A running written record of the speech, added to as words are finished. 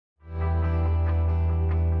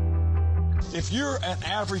If you're an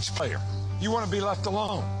average player, you want to be left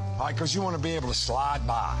alone, all right, because you want to be able to slide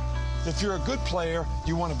by. If you're a good player,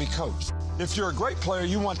 you want to be coached. If you're a great player,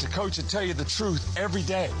 you want the coach to tell you the truth every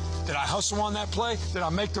day. Did I hustle on that play? Did I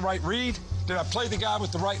make the right read? Did I play the guy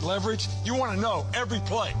with the right leverage? You want to know every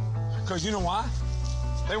play, because you know why?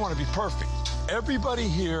 They want to be perfect. Everybody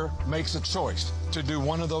here makes a choice to do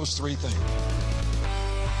one of those three things.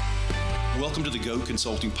 Welcome to the GOAT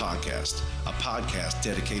Consulting Podcast, a podcast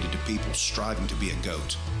dedicated to people striving to be a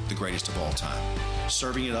GOAT, the greatest of all time,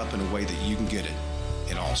 serving it up in a way that you can get it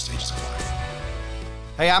in all stages of life.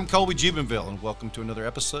 Hey, I'm Colby Jubenville, and welcome to another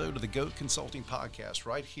episode of the GOAT Consulting Podcast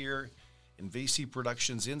right here in VC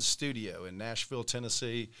Productions in studio in Nashville,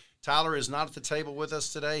 Tennessee. Tyler is not at the table with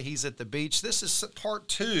us today. He's at the beach. This is part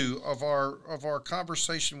two of our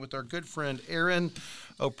conversation with our good friend Erin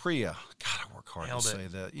Oprea. God, I work hard to say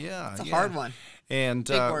that. Yeah, it's a hard one. And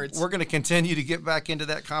we're going to continue to get back into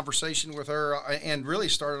that conversation with her, and really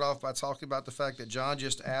started off by talking about the fact that John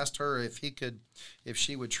just asked her if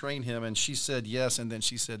she would train him, and she said yes, and then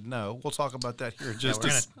she said no. We'll talk about that here.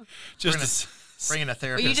 Bring in a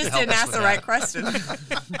therapist. Well, you just to help didn't us ask with the that. right question.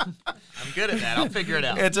 I'm good at that. I'll figure it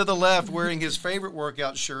out. And to the left, wearing his favorite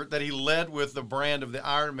workout shirt that he led with the brand of the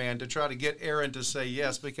Iron Man to try to get Erin to say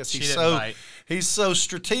yes, because he's so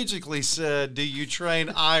strategically said, "Do you train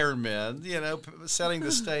Iron Men?" You know, setting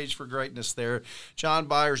the stage for greatness there. John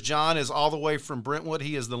Byers. John is all the way from Brentwood.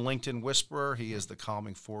 He is the LinkedIn Whisperer. He is the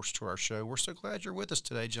calming force to our show. We're so glad you're with us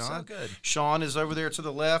today, John. So good. Sean is over there to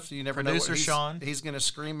the left. You never know what Sean. He's going to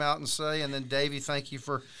scream out and say. And then Davey, thank you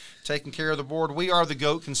for taking care of the board. We are the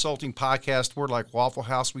GOAT Consulting Podcast. We're like Waffle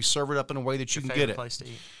House. We serve it up in a way that you can get it. Place to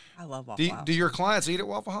eat. I love Waffle House. Do your clients eat at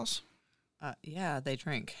Waffle House? Yeah, they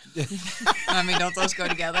drink. I mean, don't those go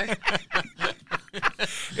together?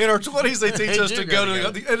 In our 20s, they teach us to go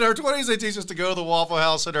to. In our 20s, they teach us to go to the Waffle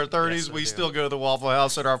House. In our 30s, we still go to the Waffle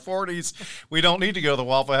House. In our 40s, we don't need to go to the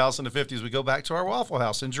Waffle House. In the 50s, we go back to our Waffle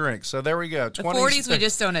House and drink. So there we go. The 40s, we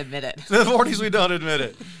just don't admit it. The 40s, we don't admit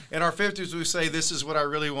it. In our 50s, we say this is what I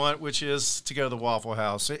really want, which is to go to the Waffle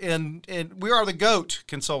House. And we are the GOAT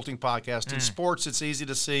Consulting Podcast. In sports, it's easy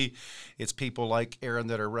to see. It's people like Erin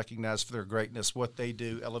that are recognized for their greatness. What they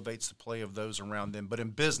do elevates the play of those around them. But in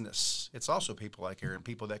business, it's also people like Erin,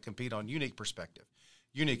 people that compete on unique perspective,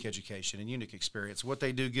 unique education, and unique experience. What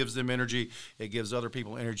they do gives them energy. It gives other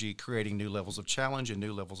people energy, creating new levels of challenge and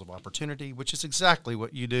new levels of opportunity, which is exactly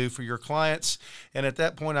what you do for your clients. And at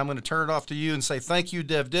that point, I'm going to turn it off to you and say thank you,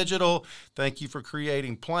 Dev Digital. Thank you for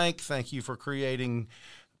creating Plank. Thank you for creating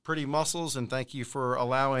Pretty Muscles. And thank you for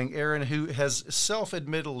allowing Erin, who has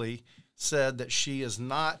self-admittedly said that she is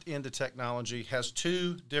not into technology, has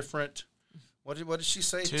two different, what did she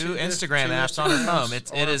say? Two Instagram apps on her phone.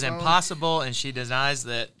 It is impossible, and she denies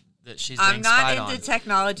that she's being spied on. I'm not into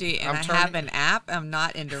technology, and I have an app. I'm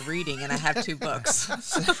not into reading, and I have two books.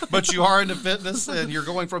 But you are into fitness, and you're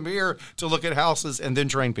going from here to look at houses and then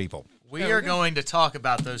train people. We are going to talk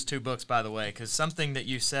about those two books, by the way, because something that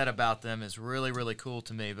you said about them is really, really cool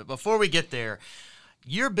to me. But before we get there,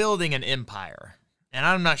 you're building an empire. And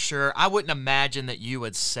I'm not sure, I wouldn't imagine that you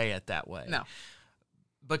would say it that way. No.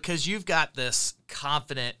 Because you've got this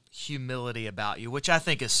confident humility about you, which I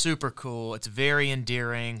think is super cool. It's very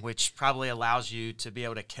endearing, which probably allows you to be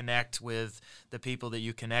able to connect with the people that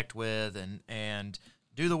you connect with and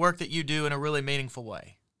do the work that you do in a really meaningful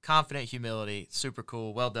way. Confident humility, super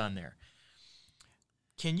cool. Well done there.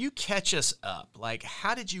 Can you catch us up? Like,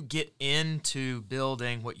 how did you get into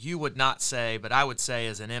building what you would not say, but I would say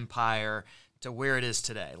is an empire to where it is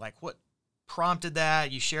today? Like, what prompted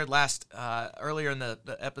that? You shared earlier in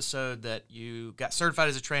the episode that you got certified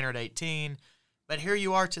as a trainer at 18, but here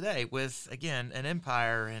you are today with, again, an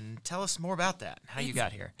empire. And tell us more about that, how you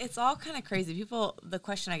got here. It's all kind of crazy. The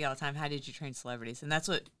question I get all the time, how did you train celebrities? And that's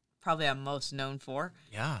what probably I'm most known for.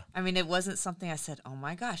 Yeah. I mean, it wasn't something I said, oh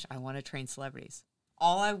my gosh, I want to train celebrities.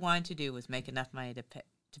 All I wanted to do was make enough money to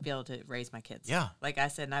be able to raise my kids. Yeah. Like I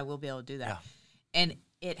said, and I will be able to do that. Yeah. And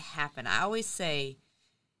it happened. I always say,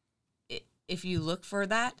 if you look for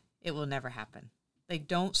that, it will never happen. Like,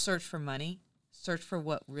 don't search for money. Search for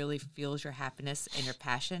what really fuels your happiness and your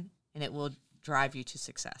passion, and it will drive you to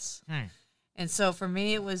success. And so for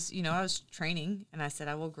me, it was, I was training, and I said,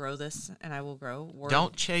 I will grow this, and I will grow.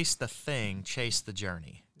 Don't chase the thing, chase the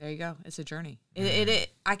journey. There you go. It's a journey.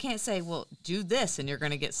 I can't say, well, do this, and you're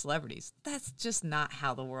going to get celebrities. That's just not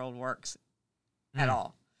how the world works at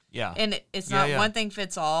all. Yeah. And it's not one thing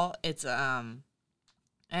fits all. It's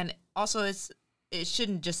and also it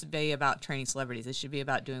shouldn't just be about training celebrities. It should be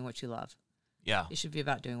about doing what you love. Yeah. It should be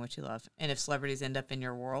about doing what you love. And if celebrities end up in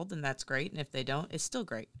your world, then that's great. And if they don't, it's still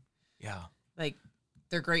great. Yeah. Like,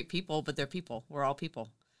 they're great people, but they're people. We're all people.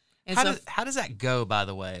 And How does that go, by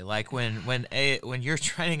the way? Like when you're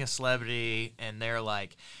training a celebrity and they're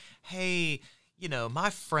like, hey,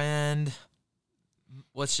 my friend,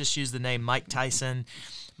 let's just use the name Mike Tyson.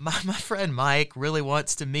 My friend Mike really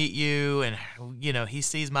wants to meet you, and he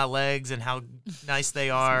sees my legs and how nice they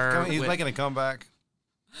are. He's making a comeback.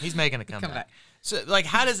 He's making a comeback. So, like,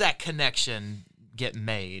 how does that connection get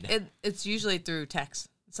made? It's usually through text.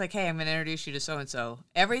 It's like, hey, I'm going to introduce you to so-and-so.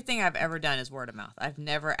 Everything I've ever done is word of mouth. I've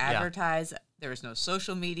never advertised. There was no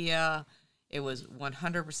social media. It was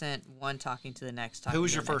 100% one talking to the next. Who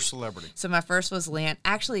was your first celebrity? So my first was Leanne.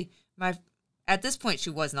 Actually, at this point, she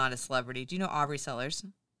was not a celebrity. Do you know Aubrey Sellers?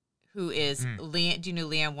 Who is Leanne? Do you know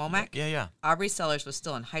Leanne Womack? Yeah. Aubrey Sellers was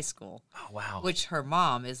still in high school. Oh, wow. Which her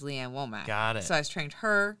mom is Leanne Womack. Got it. So I trained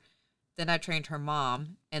her, then I trained her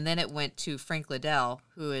mom, and then it went to Frank Liddell,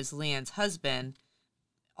 who is Leanne's husband,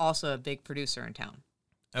 also a big producer in town.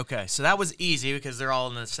 Okay, so that was easy because they're all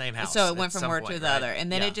in the same house. So it went from one to the other, and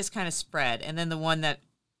then Yeah. it just kind of spread. And then the one that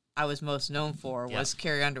I was most known for was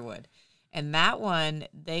Carrie Underwood. And that one,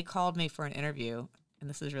 they called me for an interview, and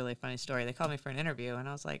this is really a funny story. They called me for an interview, and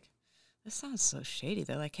I was like, this sounds so shady.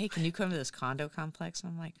 They're like, hey, can you come to this condo complex?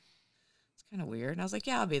 And I'm like, it's kind of weird. And I was like,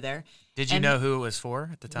 yeah, I'll be there. Did you know who it was for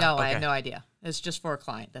at the time? No, Okay. I had no idea. It was just for a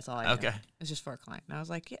client. That's all I knew. Okay. It's just for a client. And I was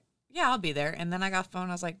like, yeah, I'll be there. And then I got a phone.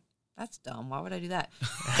 I was like, that's dumb. Why would I do that?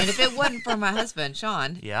 And if it wasn't for my husband,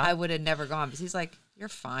 Sean, I would have never gone. Because he's like, you're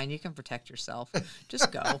fine. You can protect yourself.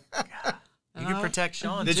 Just go. You can protect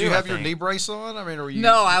Sean. Did too, you have I your think. knee brace on? I mean, were you?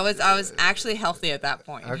 No, I was actually healthy at that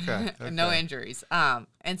point. Okay. No injuries.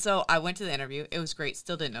 And so I went to the interview. It was great.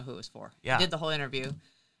 Still didn't know who it was for. Yeah. Did the whole interview.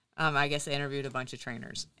 I guess they interviewed a bunch of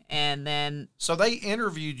trainers. And then... So they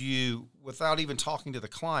interviewed you without even talking to the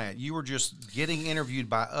client. You were just getting interviewed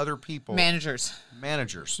by other people. Managers.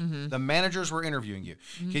 Mm-hmm. The managers were interviewing you.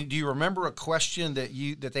 Mm-hmm. Do you remember a question that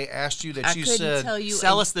they asked you that I you couldn't said, tell you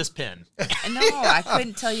Sell us this pen. No, I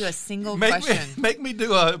couldn't tell you a single question. make me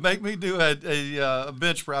do a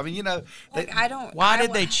bench press. I mean, I don't... Why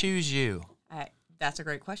did they choose you? That's a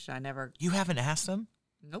great question. I never... You haven't asked them?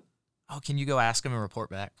 Nope. Oh, can you go ask them and report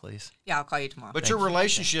back, please? Yeah, I'll call you tomorrow. But your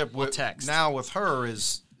relationship with text. now with her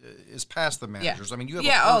is past the managers. Yeah. I mean, you have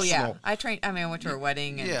yeah, a personal... I went to her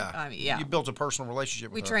wedding. And, yeah. You built a personal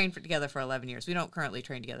relationship with we her. trained together for 11 years. We don't currently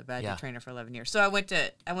train together, but I did train her for 11 years. So I went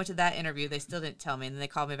to that interview. They still didn't tell me, and then they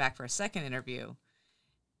called me back for a second interview.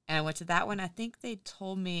 And I went to that one. I think they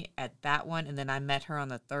told me at that one, and then I met her on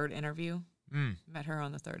the third interview.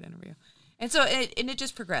 And so it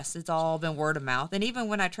just progressed. It's all been word of mouth. And even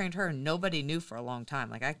when I trained her, nobody knew for a long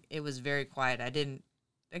time. It was very quiet.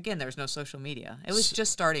 There was no social media. It was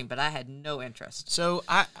just starting, but I had no interest. So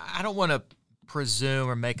I don't want to presume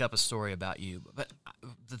or make up a story about you, but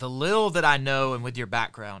the little that I know and with your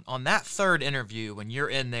background, on that third interview, when you're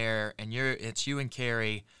in there and it's you and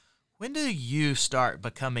Carrie, when do you start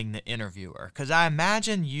becoming the interviewer? Because I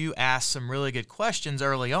imagine you asked some really good questions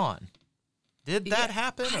early on. Did that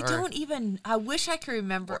happen? I wish I could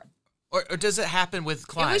remember. Or does it happen with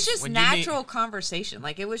clients? It was just natural conversation.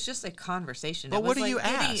 It was just a conversation. But what do you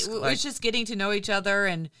ask? It was just getting to know each other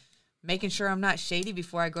and making sure I'm not shady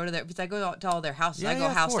before I go to because I go to all their houses. I go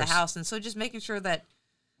house to house. And so just making sure that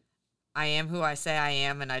I am who I say I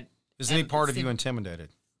am. And Is any part of you intimidated?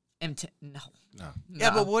 No.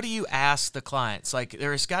 Yeah, but what do you ask the clients?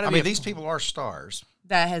 There's got to be... I mean, these people are stars.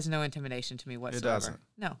 That has no intimidation to me whatsoever. It doesn't.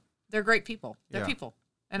 No. They're great people. They're people.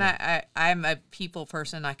 And I'm a people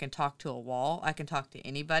person. I can talk to a wall. I can talk to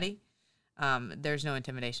anybody. There's no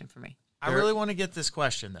intimidation for me. I really want to get this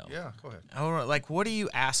question, though. Yeah, go ahead. What are you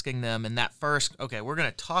asking them in that first... Okay, we're going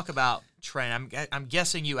to talk about training. I'm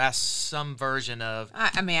guessing you asked some version of...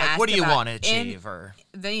 what do you want to achieve?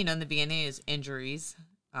 In the beginning is injuries.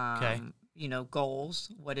 Goals.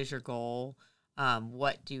 What is your goal?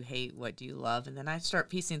 What do you hate? What do you love? And then I start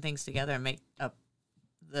piecing things together and make up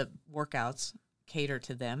the workouts cater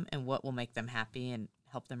to them and what will make them happy and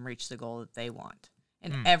help them reach the goal that they want.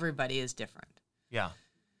 And everybody is different. Yeah.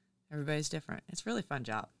 Everybody's different. It's a really fun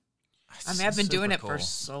job. I've been doing it for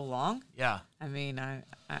so long. Yeah.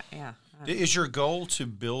 Is your goal to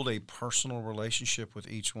build a personal relationship with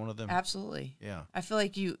each one of them? Absolutely. Yeah. I feel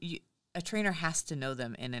like a trainer has to know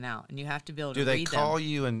them in and out, and you have to be able to read them. Do they call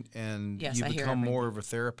you and Yes, you I hear become more everything. of a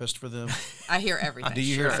therapist for them? I hear everything. Do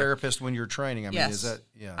you hear therapist when you're training? I mean, yes. is that,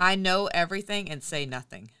 yeah. I know everything and say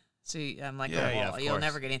nothing. So I'm like, of you'll course.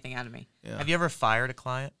 never get anything out of me. Yeah. Have you ever fired a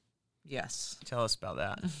client? Yes. Tell us about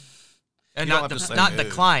that. You And don't not have to say the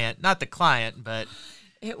who. not the client, but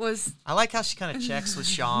It was. I like how she kind of checks with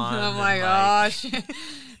Sean. Oh my gosh.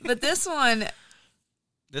 But this one,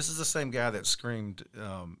 This is the same guy that screamed,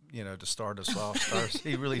 to start us off.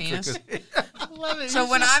 He really took Penis? it. I love it. So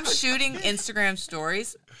when I'm shooting Instagram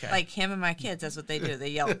stories, like him and my kids, that's what they do. They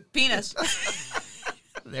yell, penis,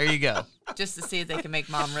 There you go. just to see if they can make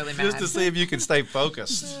mom really mad. Just to see if you can stay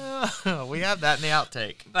focused. We have that in the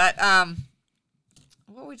outtake. But,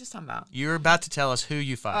 what were we just talking about? You were about to tell us who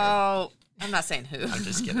you fired. Oh, I'm not saying who. I'm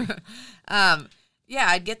just kidding. Yeah,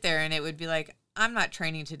 I'd get there and it would be like, I'm not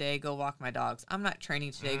training today, go walk my dogs. I'm not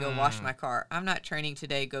training today, go wash my car. I'm not training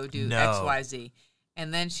today, go do No. X, Y, Z.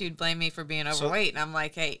 And then she'd blame me for being overweight. And I'm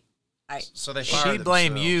like, hey, So they She fired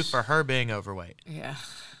blamed you themselves. for her being overweight yeah.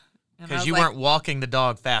 And I because was you like- weren't walking the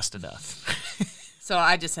dog fast enough. So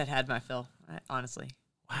I just had my fill, honestly.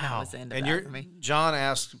 That Wow. was the end of And that for me. John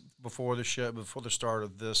asked before the start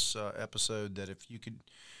of this episode, that if you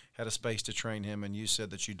had a space to train him, and you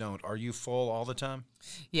said that you don't. Are you full all the time?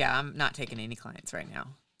 Yeah, I'm not taking any clients right now.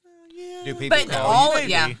 Do people But call all, you?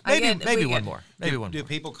 yeah. Maybe we one get- more. Maybe one Do more.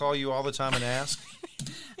 people call you all the time and ask?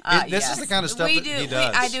 This is the yes. kind of stuff we that do, he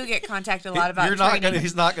does. I do get contacted a lot about You're not training.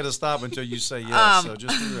 he's not going to stop until you say yes. So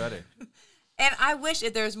just be ready. And I wish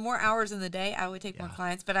if there's more hours in the day, I would take more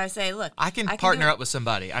clients. But I say, look, I can do partner it. up with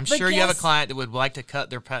somebody. I'm But sure you have a guess- client that would like to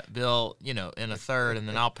cut their bill, in a third, and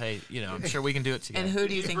then I'll pay. I'm sure we can do it together. And who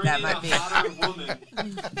do you think Bring that in might a be? hotter woman,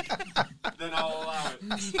 then I'll allow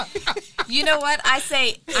it. You know what? I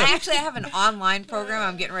have an online program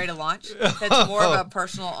I'm getting ready to launch. That's more of a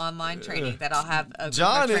personal online training that I'll have a group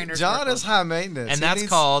John of trainers John work is with. high maintenance. and He that's needs-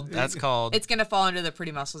 called. It's going to fall under the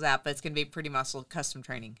Pretty Muscles app, but it's going to be Pretty Muscle custom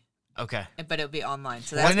training. Okay. But it'll be online.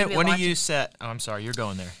 So that's When do launching. you set? Oh, I'm sorry, you're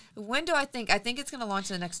going there. When do I think? I think it's going to launch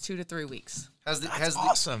in the next 2 to 3 weeks. That's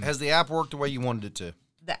awesome. Has the app worked the way you wanted it to?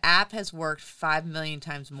 The app has worked 5 million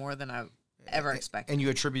times more than I ever expected. And you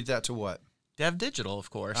attribute that to what? Dev Digital, of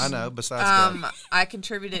course. I know. Besides that, I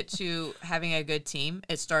contribute it to having a good team.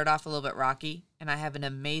 It started off a little bit rocky, and I have an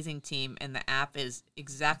amazing team, and the app is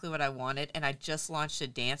exactly what I wanted. And I just launched a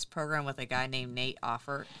dance program with a guy named Nate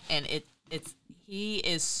Offer, and he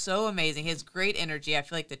is so amazing. He has great energy. I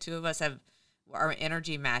feel like the two of us have our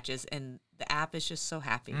energy matches, and the app is just so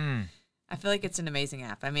happy. I feel like it's an amazing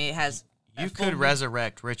app. I mean, it has. You could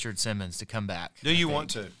resurrect Richard Simmons to come back. do you want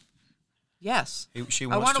to? Yes. She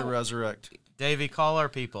wants wanna- to resurrect. Davey, call our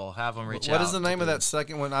people. Have them reach out. What is the to name of do that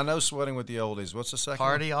second one? I know Sweating with the Oldies. What's the second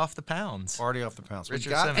Party off the pounds. one? Party off the pounds. Richard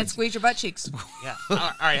We got- Simmons. And squeeze your butt cheeks. Yeah.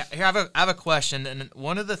 All right. Here, I have a question, and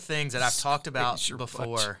one of the things that I've talked about Squeeze your butt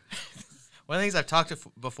before. One of the things I've talked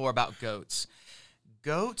before about goats.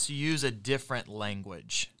 Goats use a different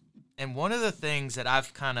language, and one of the things that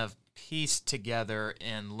I've kind of pieced together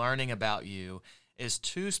in learning about you is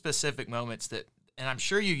two specific moments that, and I'm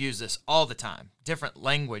sure you use this all the time, different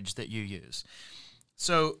language that you use.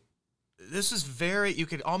 So this is you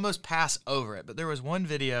could almost pass over it, but there was one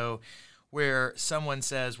video where someone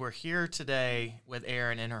says, we're here today with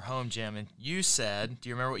Erin in her home gym, and you said, do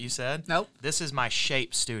you remember what you said? Nope. This is my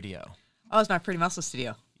shape studio. Oh, it's my Pretty Muscle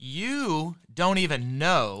studio. You don't even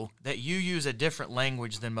know that you use a different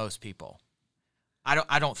language than most people.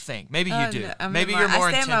 I don't think. Maybe you do. No, I mean, Maybe you're more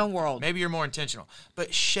I stay in my own world. Maybe you're more intentional.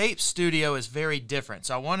 But Shape Studio is very different.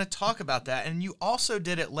 So I want to talk about that. And you also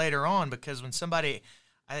did it later on, because when somebody,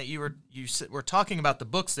 I think you were talking about the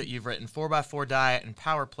books that you've written, 4x4 Diet and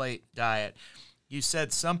Power Plate Diet. You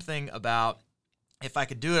said something about, if I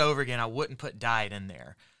could do it over again, I wouldn't put diet in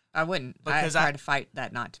there. I wouldn't. Because I try to fight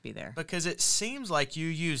that not to be there. Because it seems like you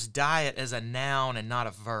use diet as a noun and not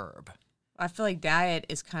a verb. I feel like diet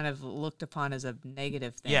is kind of looked upon as a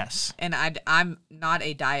negative thing. Yes. And I'm not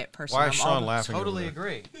a diet person. Why I'm is Sean all- laughing? Totally over there?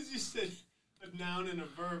 agree. Because you said a noun and a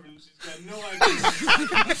verb, and she's got no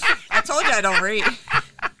idea. I told you I don't read.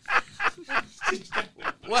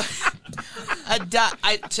 What?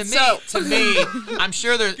 To me, I'm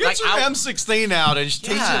sure there's Get your M16 out and teach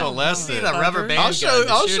it a lesson. See the rubber band.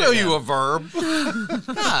 I'll show you a a verb.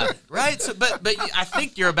 yeah, right. So, but I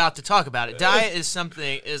think you're about to talk about it. Diet is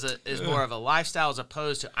something is more of a lifestyle as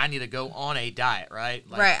opposed to I need to go on a diet, right?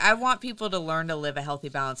 Like, Right. I want people to learn to live a healthy,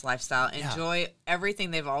 balanced lifestyle, enjoy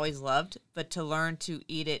everything they've always loved, but to learn to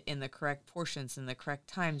eat it in the correct portions, in the correct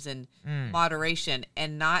times, in moderation,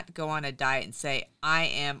 and not go on a diet and say, I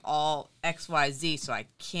am all XYZ, so I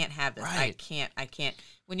can't have this. Right. I can't.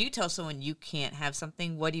 When you tell someone you can't have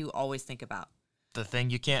something, what do you always think about? The thing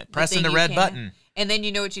you can't pressing thing the you red can't button. have. And then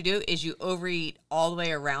you know what you do is you overeat all the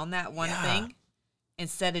way around that one thing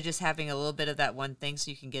instead of just having a little bit of that one thing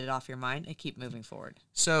so you can get it off your mind and keep moving forward.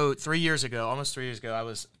 So almost 3 years ago, I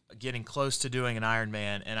was getting close to doing an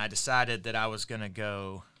Ironman, and I decided that I was going to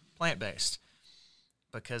go plant-based.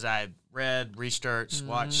 because I read, researched,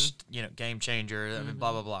 watched, Game Changer, I mean,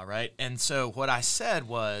 blah, blah, blah, right? And so what I said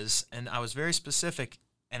was, and I was very specific,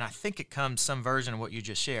 and I think it comes some version of what you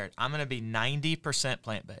just shared, I'm going to be 90%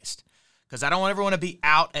 plant-based because I don't want everyone to be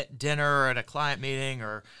out at dinner or at a client meeting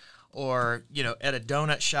or at a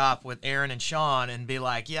donut shop with Erin and Sean and be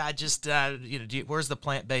like, yeah, I just, where's the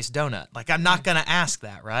plant-based donut? Like, I'm not going to ask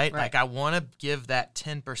that, right? Like, I want to give that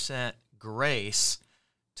 10% grace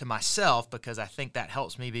to myself because I think that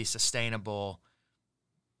helps me be sustainable.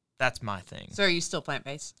 That's my thing. So are you still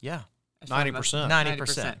plant-based? Yeah. 90%.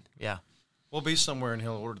 90%. Yeah. We'll be somewhere and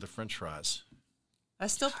he'll order the French fries.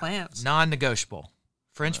 That's still plants. Non-negotiable.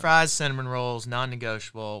 French fries, cinnamon rolls,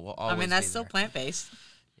 non-negotiable. Will always that's be still there. plant-based.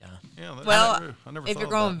 Yeah. Well, I never if you're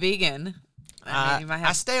going vegan, you might have.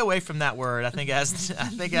 I stay away from that word. I think it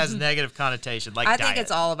has negative connotation. Like I diet. think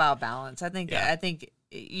it's all about balance. I think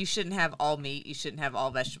you shouldn't have all meat. You shouldn't have all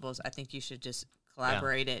vegetables. I think you should just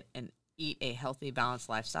collaborate it and eat a healthy, balanced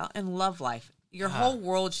lifestyle and love life. Your whole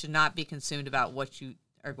world should not be consumed about what you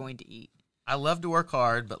are going to eat. I love to work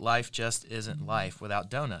hard, but life just isn't life without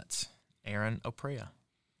donuts. Erin Oprea.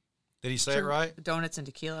 Did he say it right? Donuts and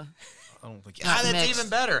tequila. I don't think. That's mixed. even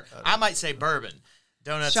better. I might say bourbon.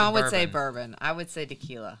 Donuts. Sean and would bourbon. say bourbon. I would say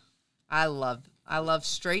tequila. I love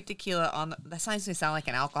straight tequila. That makes me sound like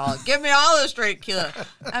an alcoholic. Give me all the straight tequila.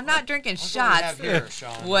 I'm not drinking shots. What do we have here,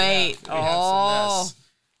 Sean? Wait. We have some this.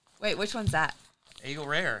 Wait. Which one's that? Eagle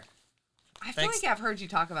Rare. I feel like I've heard you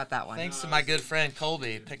talk about that one. Thanks to my good friend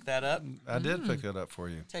Colby. Pick that up. I did pick it up for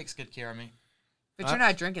you. Takes good care of me. But you're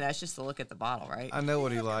not drinking. That's just to look at the bottle, right? I know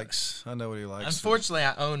what he likes. Unfortunately,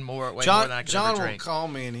 I own way more John, than I could John ever will drink. call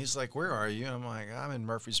me and he's like, "Where are you?" I'm like, "I'm in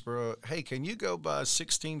Murfreesboro." Hey, can you go by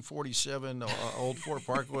 1647 Old Fort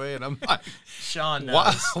Parkway? And I'm like, Sean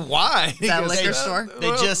knows. Why? Is that a liquor store?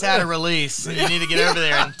 They just had a release, and you need to get over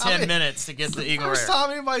there in 10 minutes to get the Eagle Rare. First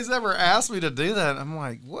time anybody's ever asked me to do that. I'm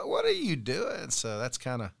like, what are you doing? So that's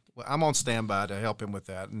kind of. I'm on standby to help him with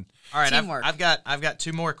that. And all right, teamwork. I've got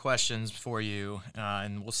two more questions for you,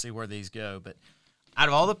 and we'll see where these go. But out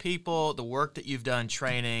of all the people, the work that you've done,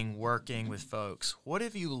 training, working with folks, what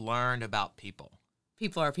have you learned about people?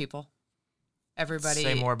 People are people. Everybody.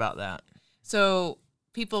 Say more about that. So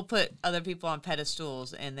people put other people on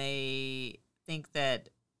pedestals, and they think that,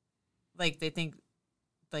 they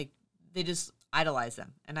just idolize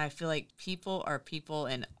them. And I feel like people are people,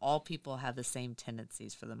 and all people have the same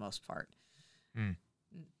tendencies for the most part.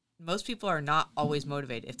 Most people are not always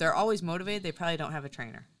motivated. If they're always motivated, they probably don't have a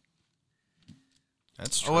trainer.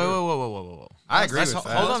 that's true. Whoa. I agree with that.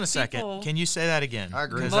 Hold on a second. people- Can you say that again? I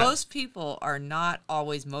agree with Most people are not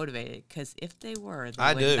always motivated, because if they were, they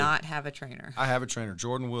I would do. not have a trainer. I have a trainer,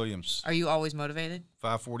 Jordan Williams, Are you always motivated?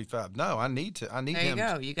 545. No, I need There you him.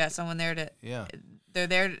 go. You got someone there to. Yeah. They're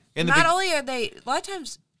there. In the Not big- only are they. A lot of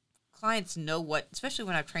times, clients know what. Especially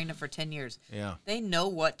when I've trained them for 10 years. Yeah. They know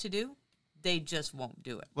what to do. They just won't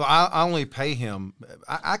do it. Well, I only pay him.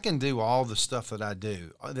 I can do all the stuff that I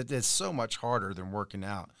do. It's so much harder than working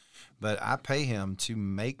out. But I pay him to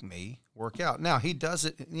make me work out. Now, he does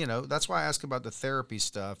it, that's why I ask about the therapy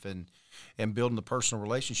stuff and building the personal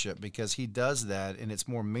relationship, because he does that, and it's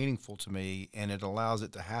more meaningful to me, and it allows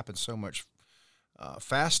it to happen so much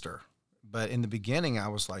faster. But in the beginning, I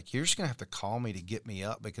was like, you're just going to have to call me to get me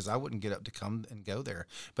up, because I wouldn't get up to come and go there.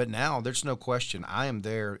 But now there's no question. I am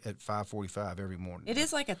there at 5:45 every morning. It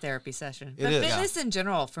is like a therapy session. It But is. fitness in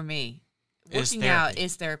general, for me, Is working out therapy.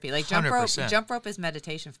 is therapy. Like jump rope. 100%. Jump rope is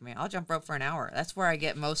meditation for me. I'll jump rope for an hour. That's where I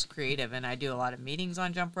get most creative, and I do a lot of meetings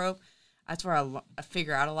on jump rope. That's where I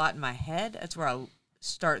figure out a lot in my head. That's where I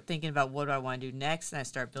start thinking about what do I want to do next, and I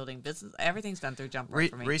start building business. Everything's done through jump rope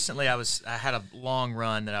for me. Recently, I had a long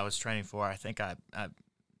run that I was training for. I think I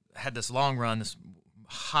had this long run, this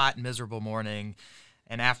hot, miserable morning,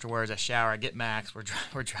 and afterwards I shower. I get Max.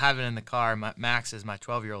 We're driving in the car. Max is my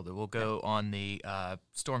 12-year-old that will go on the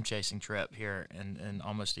storm chasing trip here in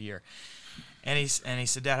almost a year. And he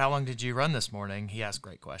said, "Dad, how long did you run this morning?" He asked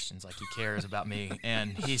great questions, like he cares about me.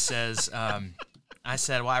 And he says, I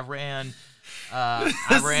said, "Well, I ran." This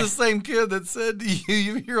is the same kid that said to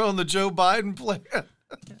you, "You're on the Joe Biden plan."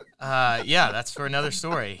 Yeah, that's for another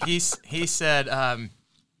story. He said, I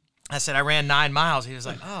said, "I ran 9 miles." He was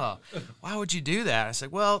like, "Oh, why would you do that?" I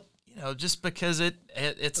said, "Well, just because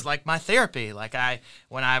it's like my therapy. Like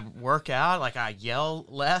when I work out, like I yell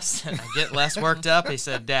less and I get less worked up." He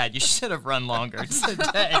said, "Dad, you should have run longer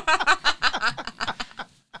today."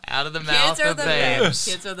 Out of the mouth Kids are of the babes. best.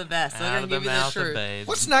 Kids are the best. They're Out going of to the give you the mouth of truth. babes.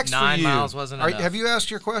 What's next 9 for you? miles wasn't enough. Have you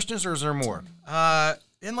asked your questions, or is there more?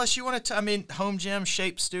 unless you want to, home gym,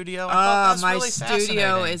 shape studio. I thought that's my really studio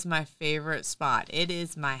fascinating. is my favorite spot. It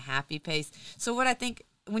is my happy place. So what I think,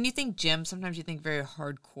 when you think gym, sometimes you think very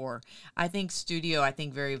hardcore. I think studio, I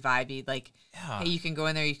think very vibey. Like, hey, you can go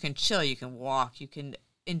in there, you can chill, you can walk, you can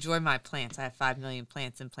enjoy my plants. I have 5 million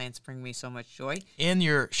plants, and plants bring me so much joy. In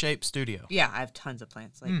your shape studio. Yeah, I have tons of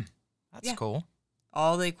plants. Like, That's cool.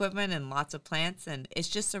 all the equipment and lots of plants, and it's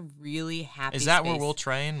just a really happy Is that space. where we'll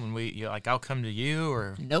train when I'll come to you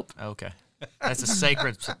or? Nope. Okay. That's a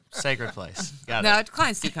sacred place. Got No, it.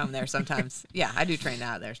 clients do come there sometimes. Yeah, I do train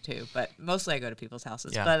out there too, but mostly I go to people's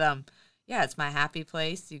houses. Yeah. But yeah, it's my happy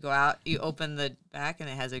place. You go out, you open the back, and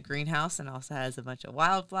it has a greenhouse, and also has a bunch of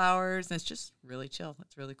wildflowers, and it's just really chill.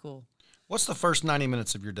 It's really cool. What's the first 90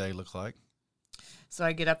 minutes of your day look like? So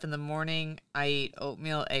I get up in the morning, I eat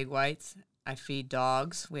oatmeal, egg whites, I feed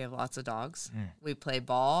dogs. We have lots of dogs. We play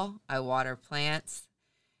ball, I water plants,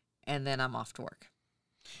 and then I'm off to work.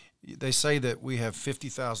 They say that we have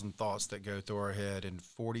 50,000 thoughts that go through our head, and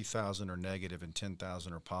 40,000 are negative and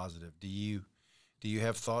 10,000 are positive. Do you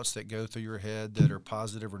have thoughts that go through your head that are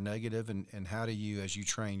positive or negative? And how do you, as you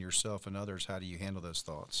train yourself and others, how do you handle those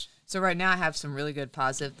thoughts? So right now I have some really good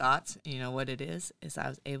positive thoughts. You know what it is I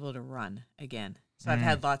was able to run again. So I've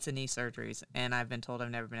had lots of knee surgeries, and I've been told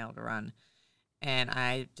I've never been able to run. And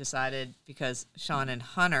I decided, because Sean and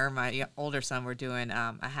Hunter, my older son, were doing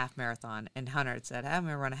a half marathon, and Hunter had said, I'm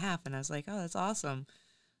going to run a half. And I was like, oh, that's awesome.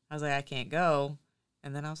 I was like, I can't go.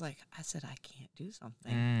 And then I said, I can't do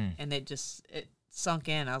something. And it sunk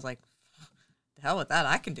in. I was like, the hell with that.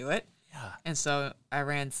 I can do it. Yeah. And so I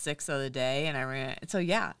ran 6 of the day, and I ran. And so,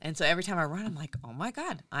 yeah. And so every time I run, I'm like, oh my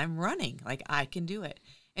God, I'm running. Like, I can do it.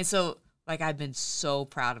 And so, like, I've been so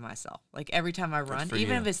proud of myself. Like, every time I run,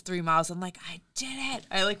 even if it's 3 miles, I'm like, I did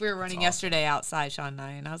it. We were running yesterday outside, Sean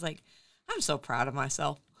and I was like, I'm so proud of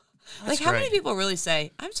myself. That's how great. many people really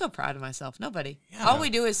say, I'm so proud of myself? Nobody. Yeah. All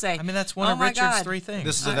we do is say, that's one oh of my Richard's God. 3 things.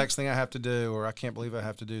 This is the next thing I have to do, or I can't believe I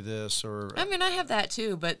have to do this, or I have that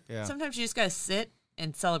too, but Yeah. sometimes you just got to sit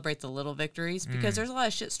and celebrate the little victories, because there's a lot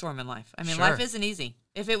of shitstorm in life. Sure. Life isn't easy.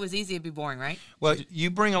 If it was easy, it'd be boring, right? Well, you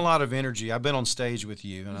bring a lot of energy. I've been on stage with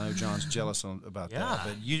you, and I know John's jealous about that. Yeah.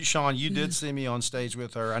 But you, Sean, you did see me on stage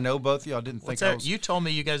with her. I know both of y'all didn't What's think I that? was. You told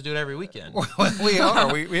me you guys do it every weekend. We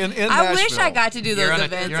are. We in I wish Nashville. I got to do You're those on a-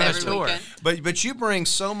 events you're on a every tour. weekend. But you bring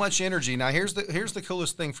so much energy. Now here's the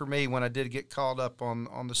coolest thing for me when I did get called up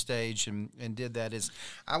on the stage and did that is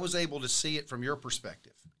I was able to see it from your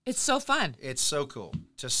perspective. It's so fun. It's so cool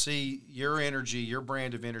to see your energy, your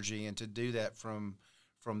brand of energy, and to do that from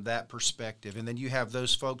that perspective. And then you have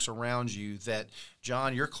those folks around you that,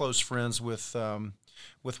 John, you're close friends with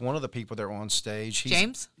one of the people that are on stage.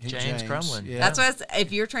 James Crumlin. Yeah. That's why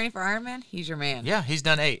if you're training for Ironman, he's your man. Yeah, he's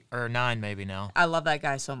done 8 or 9 maybe now. I love that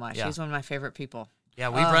guy so much. Yeah. He's one of my favorite people. Yeah,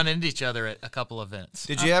 we've run into each other at a couple events.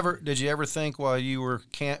 Did you ever think while you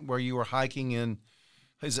were hiking in,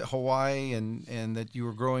 is it Hawaii and that you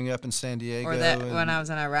were growing up in San Diego? Or that and when I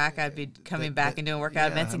was in Iraq, I'd be coming back and doing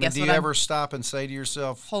workout events. And guess do what? you ever stop and say to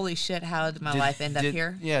yourself, Holy shit, how did my life end up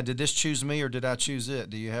here? Yeah, did this choose me or did I choose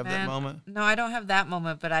it? Do you have that Man, moment? No, I don't have that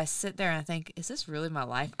moment, but I sit there and I think, is this really my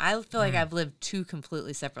life? I feel like I've lived 2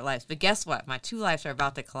 completely separate lives. But guess what? My 2 lives are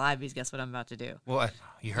about to collide, because guess what I'm about to do? Well,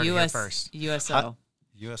 You heard it here first. USO.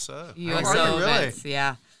 USO. USO Are you really? events,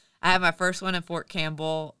 yeah. I have my first one in Fort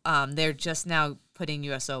Campbell. They're just now putting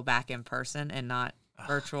USO back in person and not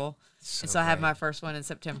virtual. And so I have my first one in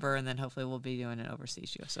September, and then hopefully we'll be doing an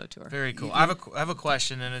overseas USO tour. Very cool. I have a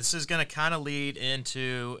question, and this is going to kind of lead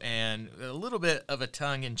into and a little bit of a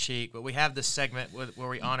tongue-in-cheek, but we have this segment where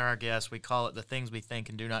we honor our guests. We call it The Things We Think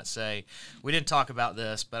and Do Not Say. We didn't talk about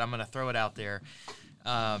this, but I'm going to throw it out there.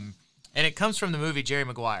 And it comes from the movie Jerry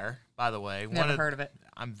Maguire, by the way. Never heard of it.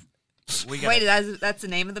 Wait, that's the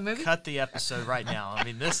name of the movie? cut the episode right now. I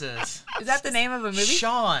mean, this is... Is that the name of a movie?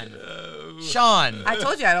 Sean. I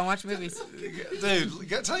told you I don't watch movies. Dude,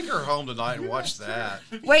 take her home tonight and watch that.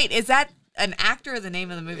 Wait, is that an actor or the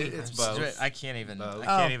name of the movie? It's both. I can't even. Both. I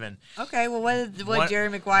can't even. Okay, well, what did Jerry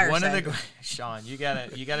Maguire say? Sean, you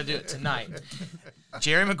gotta do it tonight.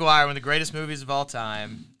 Jerry Maguire, one of the greatest movies of all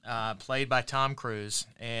time, played by Tom Cruise,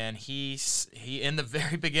 and he in the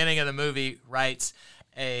very beginning of the movie writes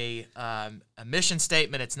a mission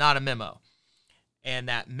statement. It's not a memo. And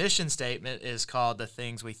that mission statement is called The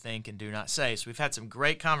Things We Think and Do Not Say. So we've had some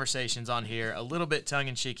great conversations on here, a little bit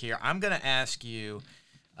tongue-in-cheek here. I'm going to ask you,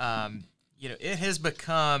 it has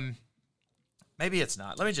become, maybe it's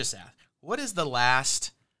not. Let me just ask, what is the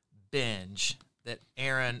last binge that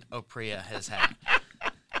Erin Oprea has had?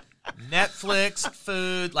 Netflix,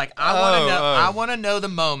 food. Like I want to know the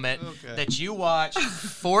moment that you watched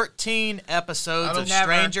 14 episodes of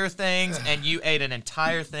Stranger Things and you ate an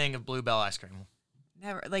entire thing of Bluebell ice cream.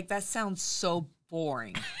 Never. Like, that sounds so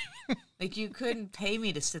boring. Like, you couldn't pay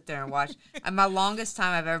me to sit there and watch. And my longest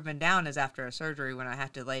time I've ever been down is after a surgery, when I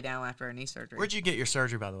have to lay down after a knee surgery. Where'd you get your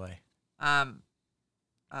surgery, by the way?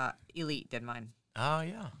 Elite did mine. Oh,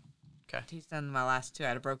 yeah. Okay. He's done my last 2. I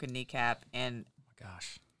had a broken kneecap, and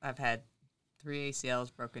Gosh, I've had 3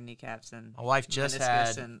 ACLs, broken kneecaps, and my wife just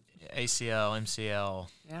had and, ACL, MCL, all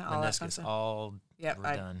that fun meniscus, stuff. all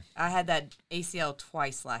done. I had that ACL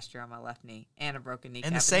twice last year on my left knee and a broken kneecap.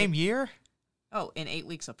 In the same year? Oh, in 8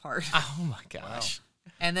 weeks apart. Oh, my gosh.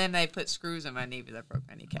 Wow. And then they put screws in my knee, but that broke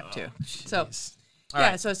my kneecap too. Geez. So,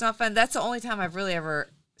 so it's not fun. That's the only time I've really ever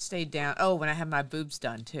stayed down. Oh, when I had my boobs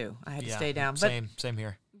done too, I had to stay down. But, same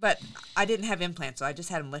here. But I didn't have implants, so I just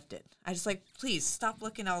had them lifted. I just please stop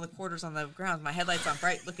looking at all the quarters on the ground. My headlights on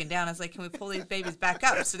bright, looking down. I was like, can we pull these babies back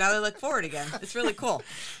up? So now they look forward again. It's really cool.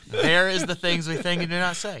 There is the things we think and do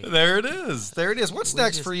not say. There it is. What's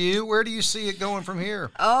next for you? Where do you see it going from here?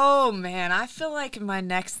 Oh, man. I feel like my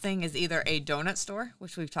next thing is either a donut store,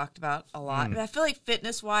 which we've talked about a lot. But I feel like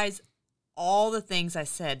fitness-wise, all the things I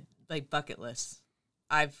said, like bucket lists,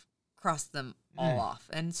 I've crossed them all off.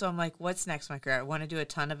 And so I'm like, what's next in my career? I want to do a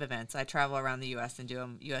ton of events. I travel around the U.S. and do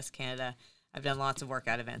them U.S., Canada. I've done lots of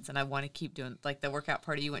workout events, and I want to keep doing, like the workout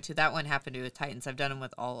party you went to, that one happened to be with Titans. I've done them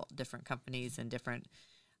with all different companies and different,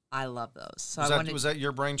 I love those. So was that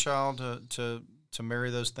your brainchild to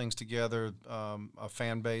marry those things together, a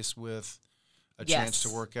fan base with a chance to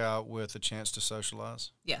work out with a chance to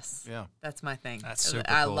socialize? Yes. Yeah. That's my thing. That's super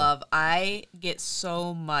cool. I get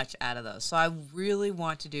so much out of those. So I really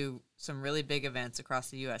want to do some really big events across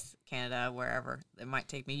the U.S., Canada, wherever. It might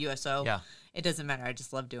take me, USO. Yeah. It doesn't matter. I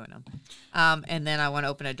just love doing them. And then I want to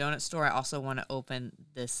open a donut store. I also want to open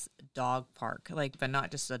this dog park, but not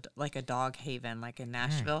just a dog haven, like in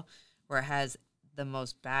Nashville, where it has the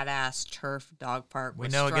most badass turf dog park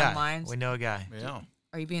with strung lines. We know a guy. Yeah.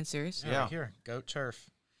 Are you being serious? Yeah. Right here, Goat Turf.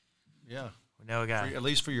 Yeah. We know a guy. At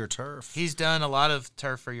least for your turf. He's done a lot of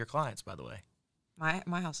turf for your clients, by the way.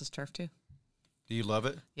 My house is turf too. Do you love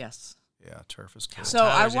it? Yes. Yeah, turf is cool. So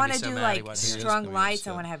Tyler's I want to so do mad strung lights.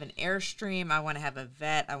 I want to have an Airstream. I want to have a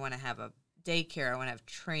vet. I want to have a daycare. I want to have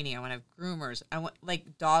training. I want to have groomers. I want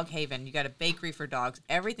dog haven. You got a bakery for dogs.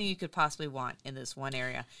 Everything you could possibly want in this one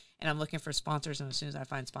area. And I'm looking for sponsors. And as soon as I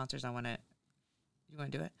find sponsors, I want to. You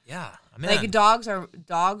want to do it? Yeah, I'm in. Dogs are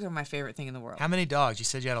my favorite thing in the world. How many dogs? You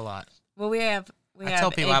said you had a lot. Well, we have. I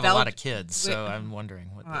tell people I have a lot of kids, so I'm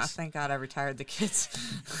wondering what this. Thank God I retired the kids.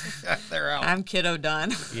 They're out. I'm kiddo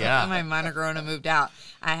done. Yeah. My mine are grown and moved out.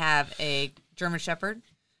 I have a German Shepherd.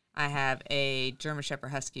 I have a German Shepherd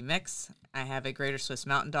Husky mix. I have a Greater Swiss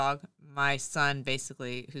Mountain Dog. My son,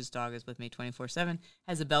 basically, whose dog is with me 24/7,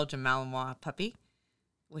 has a Belgian Malinois puppy,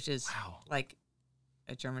 which is like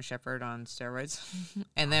a German Shepherd on steroids.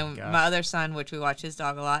 And then my other son, which we watch his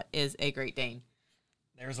dog a lot, is a Great Dane.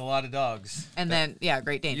 There's a lot of dogs. And then,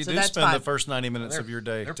 Great Dane. You so do that's spend 5. the first 90 minutes of your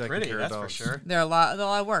day taking pretty, care that's of dogs. for sure. They're a lot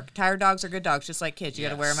of work. Tired dogs are good dogs, just like kids. You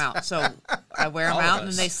got to wear them out. So I wear them out, and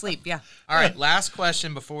then they sleep. Yeah. All right, last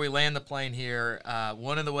question before we land the plane here.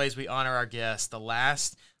 One of the ways we honor our guests, the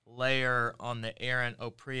last layer on the Erin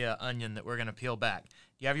Oprea onion that we're going to peel back. Do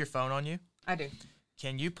you have your phone on you? I do.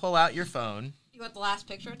 Can you pull out your phone? You want the last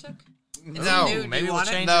picture I took? No. Nude. Maybe you we'll want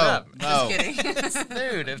change it? it up. No. Just kidding. It's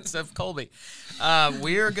nude. It's of Colby.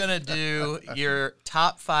 We're going to do your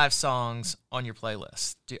top 5 songs on your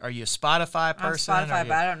playlist. Are you a Spotify person? I'm Spotify,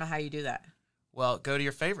 but I don't know how you do that. Well, go to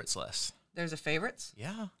your favorites list. There's a favorites?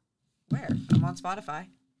 Yeah. Where? I'm on Spotify.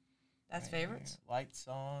 That's favorites? Liked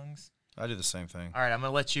songs. I do the same thing. All right, I'm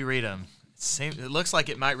going to let you read them. It looks like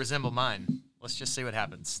it might resemble mine. Let's just see what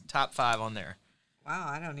happens. Top 5 on there. Wow,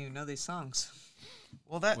 I don't even know these songs.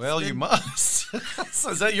 Well, you must.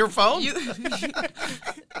 So is that your phone?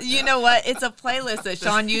 You know what? It's a playlist that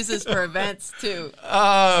Sean uses for events, too.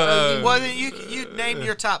 Well, you name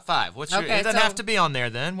your top 5. It doesn't have to be on there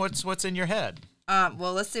then. What's in your head?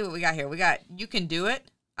 Well, let's see what we got here. We got You Can Do It,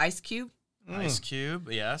 Ice Cube. Ice Cube,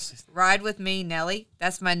 yes. Ride With Me, Nelly.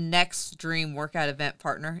 That's my next dream workout event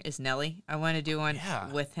partner is Nelly. I want to do one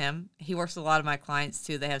with him. He works with a lot of my clients,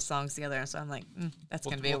 too. They have songs together, and so I'm like, that's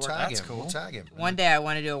going to be a workout. That's cool. We'll tag him. One day I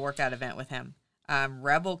want to do a workout event with him.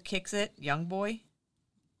 Rebel Kicks It, Young Boy.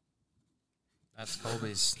 That's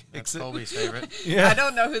Colby's favorite. Yeah. I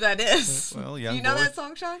don't know who that is. Well, Young Boy. You know that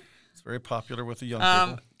song, Sean? It's very popular with the young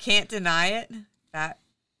people. Can't Deny It,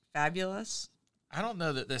 Fabulous. I don't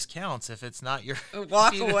know that this counts if it's not your...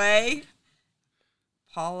 Walk Away.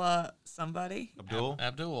 Paula somebody. Abdul?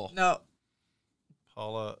 Abdul. No,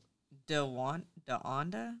 Paula. Deonda.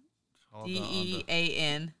 Paula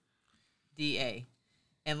Deanda.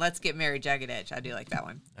 And Let's Get Married, Jagged Edge. I do like that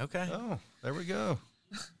one. Okay. Oh, there we go.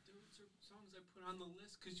 Those are songs I put on the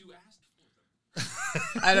list because you asked for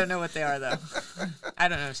them. I don't know what they are, though. I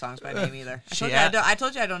don't know songs by name either. I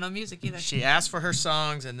told you I don't know music either. She asks for her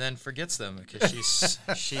songs and then forgets them because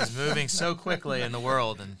she's moving so quickly in the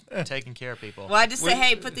world and taking care of people. Well, I just say,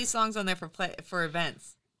 hey, put these songs on there for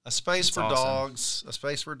events. A space for awesome. dogs. A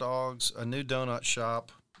space for dogs. A new donut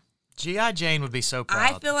shop. G.I. Jane would be so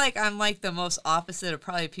proud. I feel like I'm like the most opposite of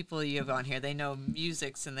probably people you have on here. They know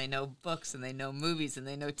musics and they know books and they know movies and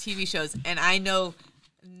they know TV shows, and I know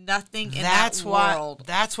nothing in that world.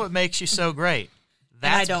 That's what makes you so great.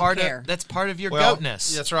 And I don't care. That's part of your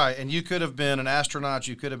goatness. That's right. And you could have been an astronaut.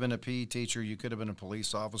 You could have been a PE teacher. You could have been a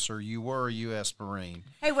police officer. You were a U.S. Marine.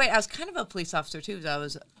 Hey, wait, I was kind of a police officer too, because I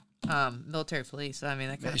was military police. So I mean,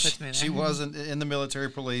 that kind of puts me in there. She wasn't in the military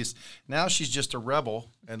police. Now she's just a rebel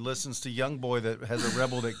and listens to Young Boy that has a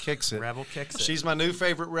rebel that kicks it. Rebel kicks it. She's my new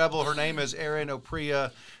favorite rebel. Her name is Erin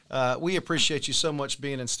Oprea. We appreciate you so much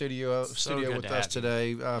being in studio with us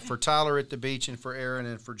today. For Tyler at the beach and for Erin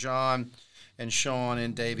and for John and Sean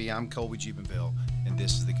and Davey, I'm Colby Jubenville, and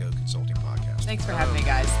this is the Go Consulting Podcast. Thanks for having me,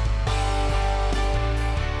 guys.